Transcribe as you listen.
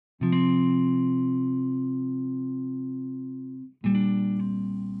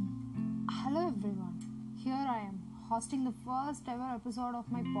hosting the first ever episode of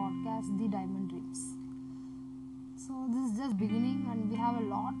my podcast, The Diamond Dreams. So, this is just beginning, and we have a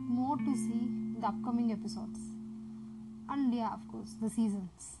lot more to see in the upcoming episodes. And yeah, of course, the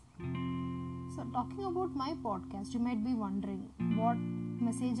seasons. So, talking about my podcast, you might be wondering what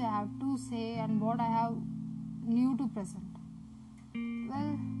message I have to say and what I have new to present.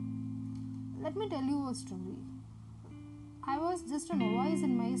 Well, let me tell you a story. I was just a novice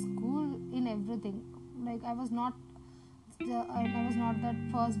in my school in everything. Like I was not that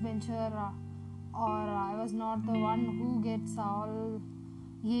first bencher, or I was not the one who gets all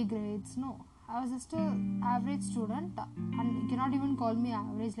A grades. No, I was just a average student, and you cannot even call me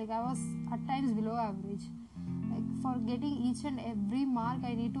average. Like I was at times below average. Like for getting each and every mark,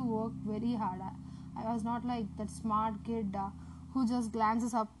 I need to work very hard. I was not like that smart kid who just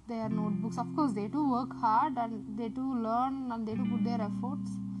glances up their notebooks. Of course, they do work hard and they do learn and they do put their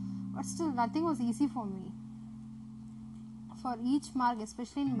efforts, but still nothing was easy for me. For each mark,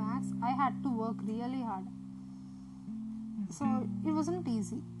 especially in maths, I had to work really hard. So it wasn't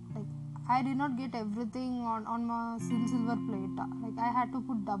easy. Like I did not get everything on my silver plate. Like I had to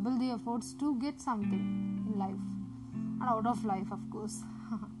put double the efforts to get something in life and out of life, of course.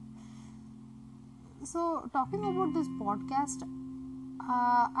 So talking about this podcast,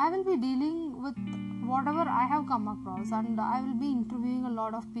 I will be dealing with whatever I have come across, and I will be interviewing a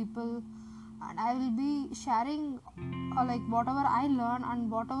lot of people, and I will be sharing like whatever I learn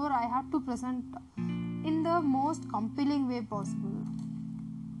and whatever I have to present in the most compelling way possible.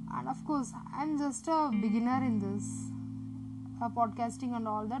 And of course, I'm just a beginner in this podcasting and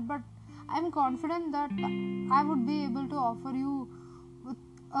all that, but I'm confident that I would be able to offer you with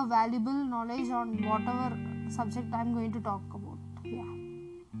a valuable knowledge on whatever subject I'm going to talk about. Yeah.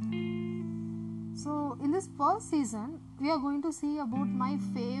 So in this first season, we are going to see about my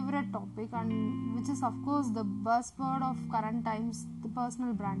favorite topic, and which is of course the buzzword of current times, the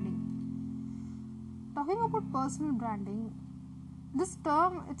personal branding. Talking about personal branding, this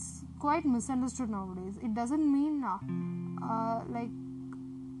term, it's quite misunderstood nowadays. It doesn't mean like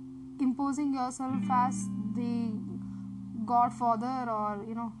imposing yourself as the godfather, or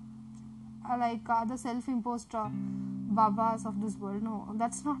like the self-imposed babas of this world. No,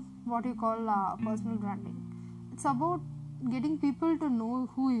 that's not what you call personal branding. It's about getting people to know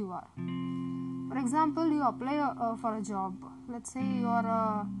who you are. For example, you apply for a job. Let's say you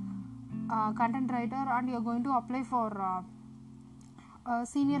are a content writer and you're going to apply for a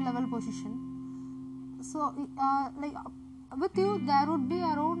senior level position. So like with you there would be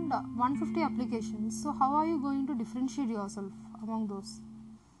around 150 applications. So how are you going to differentiate yourself among those?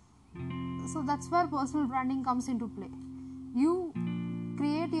 So that's where personal branding comes into play. You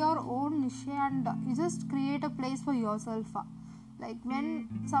create your own niche and you just create a place for yourself. Like when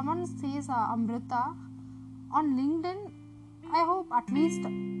someone says Amrita on LinkedIn, I hope at least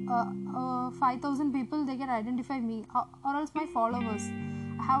 5,000 people, they can identify me, or else my followers.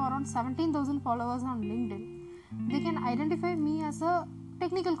 I have around 17,000 followers on LinkedIn. They can identify me as a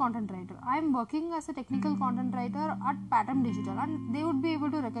technical content writer. I am working as a technical content writer at Pattern Digital, and they would be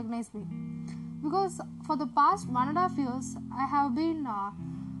able to recognize me because for the past 1.5 years I have been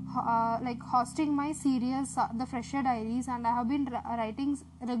like hosting my series, The Fresher Diaries, and I have been writing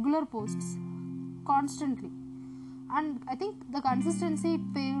regular posts constantly, and I think the consistency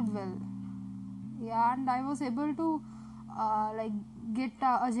paid well. Yeah, and I was able to like get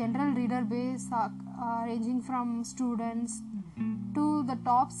a general reader base ranging from students to the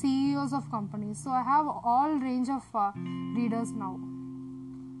top CEOs of companies. So I have all range of readers now.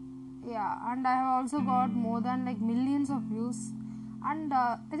 Yeah, and I have also got more than like millions of views, and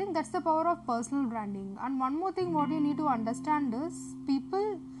I think that's the power of personal branding. And one more thing what you need to understand is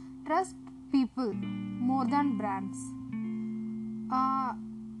people trust people more than brands.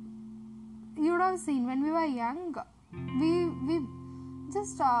 You would have seen when we were young, we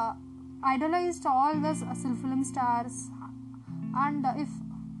just idolized all the film stars, and if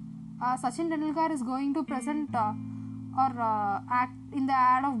Sachin Tendulkar is going to present or act in the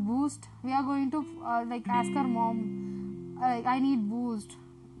ad of Boost, we are going to like ask our mom, I need Boost.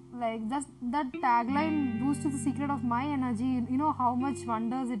 Like that tagline, Boost is the secret of my energy. You know how much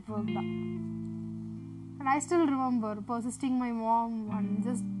wonders it worked. And I still remember persisting my mom and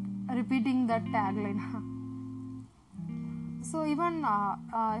just repeating that tagline. So even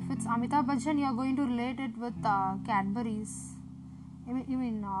if it's Amitabh Bachchan, you are going to relate it with Cadbury's. You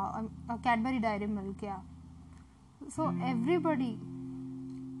mean Cadbury Dairy Milk, yeah. So everybody,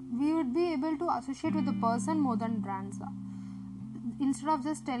 we would be able to associate with the person more than brands. Instead of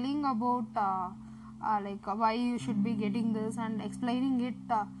just telling about like why you should be getting this and explaining it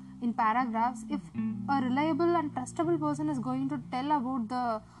in paragraphs. If a reliable and trustable person is going to tell about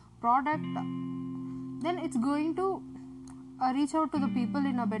the product, then it's going to reach out to the people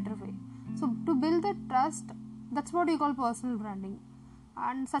in a better way. So to build that trust, that's what you call personal branding.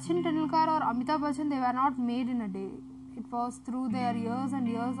 And Sachin Tendulkar or Amitabh Bachchan, they were not made in a day. It was through their years and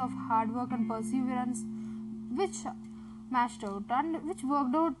years of hard work and perseverance which matched out and which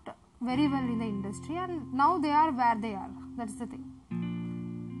worked out very well in the industry, and now they are where they are. That's the thing.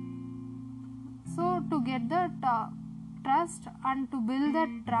 So to get that trust and to build that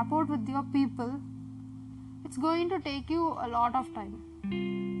rapport with your people, it's going to take you a lot of time.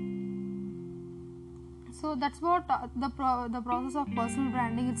 So that's what the process of personal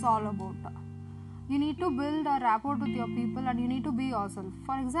branding it's all about. You need to build a rapport with your people and you need to be yourself.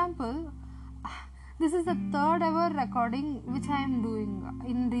 For example, this is the third ever recording which I am doing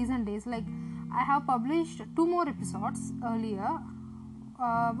in recent days. Like, I have published 2 more episodes earlier,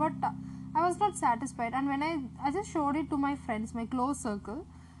 but I was not satisfied, and when I just showed it to my friends, my close circle,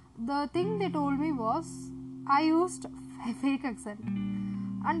 the thing they told me was I used fake accent,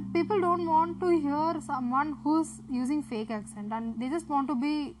 and people don't want to hear someone who's using fake accent, and they just want to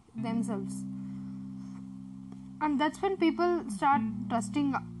be themselves. And that's when people start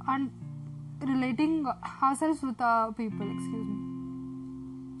trusting and relating ourselves with people. Excuse me.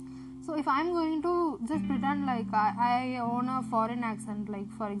 So if I'm going to just pretend like I own a foreign accent, like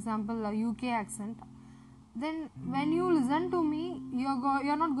for example a UK accent, then when you listen to me,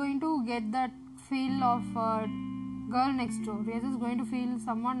 you're not going to get that feel of girl next door. You're just going to feel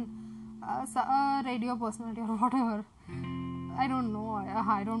someone, a radio personality or whatever. I don't know.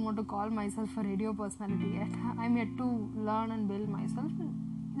 I don't want to call myself a radio personality yet. I'm yet to learn and build myself.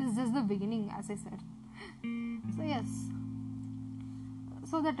 This is just the beginning, as I said. So yes.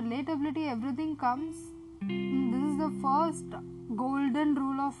 So that relatability, everything comes. This is the first golden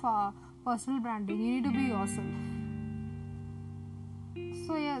rule of personal branding. You need to be yourself.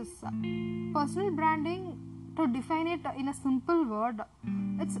 So yes, personal branding, to define it in a simple word,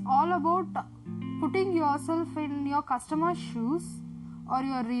 it's all about putting yourself in your customer's shoes or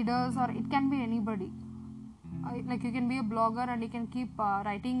your readers, or it can be anybody. Like you can be a blogger and you can keep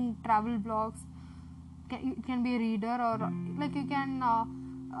writing travel blogs. It can be a reader, or like you can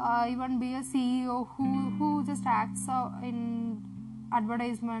even be a CEO who just acts in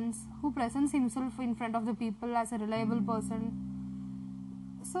advertisements, who presents himself in front of the people as a reliable person.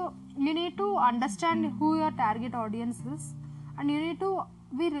 So you need to understand who your target audience is, and you need to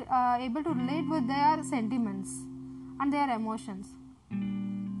be able to relate with their sentiments and their emotions.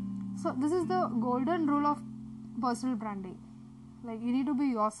 So this is the golden rule of personal branding. Like, you need to be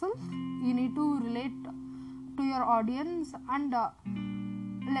yourself, you need to relate to your audience and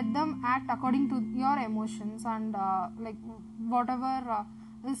let them act according to your emotions, and like whatever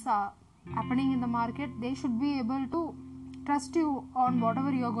is happening in the market, they should be able to trust you on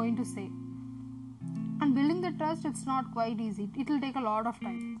whatever you are going to say. And building the trust, it's not quite easy. It will take a lot of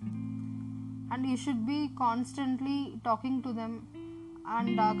time, and you should be constantly talking to them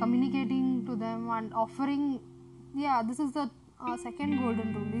and communicating to them and offering. Yeah, this is the second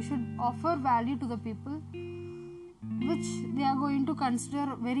golden rule. You should offer value to the people which they are going to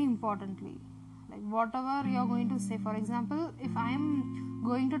consider very importantly. Like whatever you are going to say. For example, if I am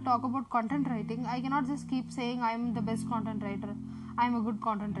going to talk about content writing, I cannot just keep saying I am the best content writer, I am a good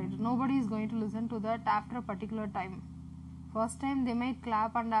content writer. Nobody is going to listen to that after a particular time. First time they might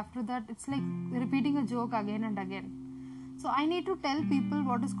clap, and after that it's like repeating a joke again and again. So I need to tell people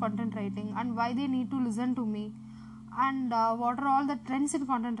what is content writing and why they need to listen to me, and what are all the trends in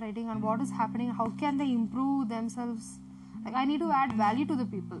content writing and what is happening, how can they improve themselves. Like, I need to add value to the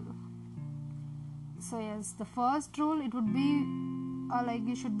people. So yes, the first rule, it would be like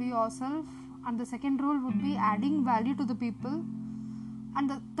you should be yourself, and the second rule would be adding value to the people, and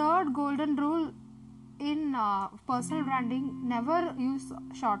the third golden rule in personal branding, never use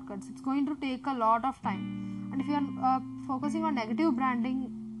shortcuts. It's going to take a lot of time, and if you are focusing on negative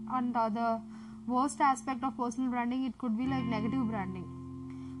branding, and the worst aspect of personal branding, it could be like negative branding.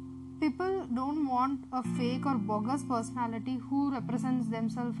 People don't want a fake or bogus personality who represents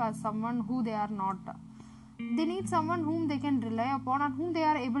themselves as someone who they are not. They need someone whom they can rely upon and whom they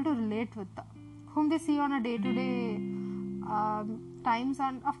are able to relate with, whom they see on a day-to-day times,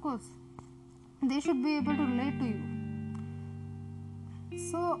 and of course they should be able to relate to you.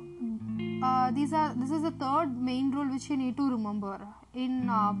 So this is the third main rule which you need to remember in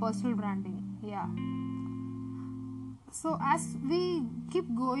personal branding. Yeah. So as we keep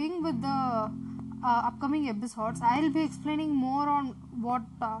going with the upcoming episodes, I'll be explaining more on what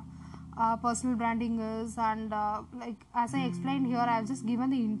personal branding is, and like as I explained here, I've just given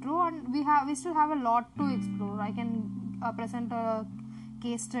the intro, and we still have a lot to explore. I can present a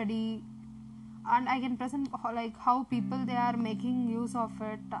case study, and I can present like how people they are making use of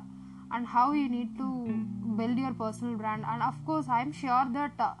it, and how you need to build your personal brand. And of course, I'm sure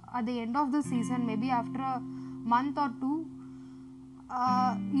that at the end of the season, maybe after a month or two,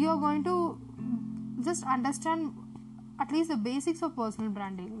 you're going to just understand at least the basics of personal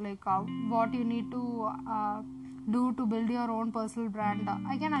branding, like what you need to do to build your own personal brand.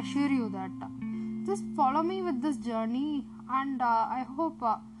 I can assure you that just follow me with this journey, and I hope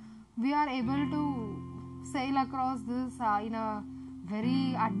we are able to sail across this in a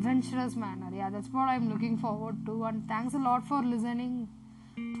very adventurous manner. Yeah, that's what I'm looking forward to, and thanks a lot for listening,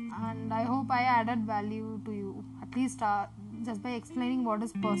 and I hope I added value to you, at least just by explaining what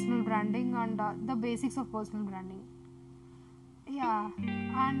is personal branding and the basics of personal branding. Yeah,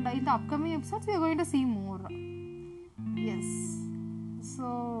 and in the upcoming episodes we are going to see more. Yes,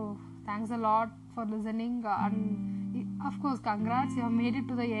 so thanks a lot for listening, and of course congrats, you have made it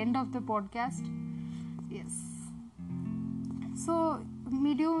to the end of the podcast. Yes, so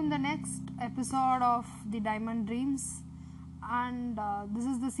meet you in the next episode of the Diamond Dreams, and this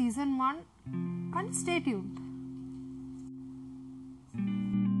is the season 1, and stay tuned.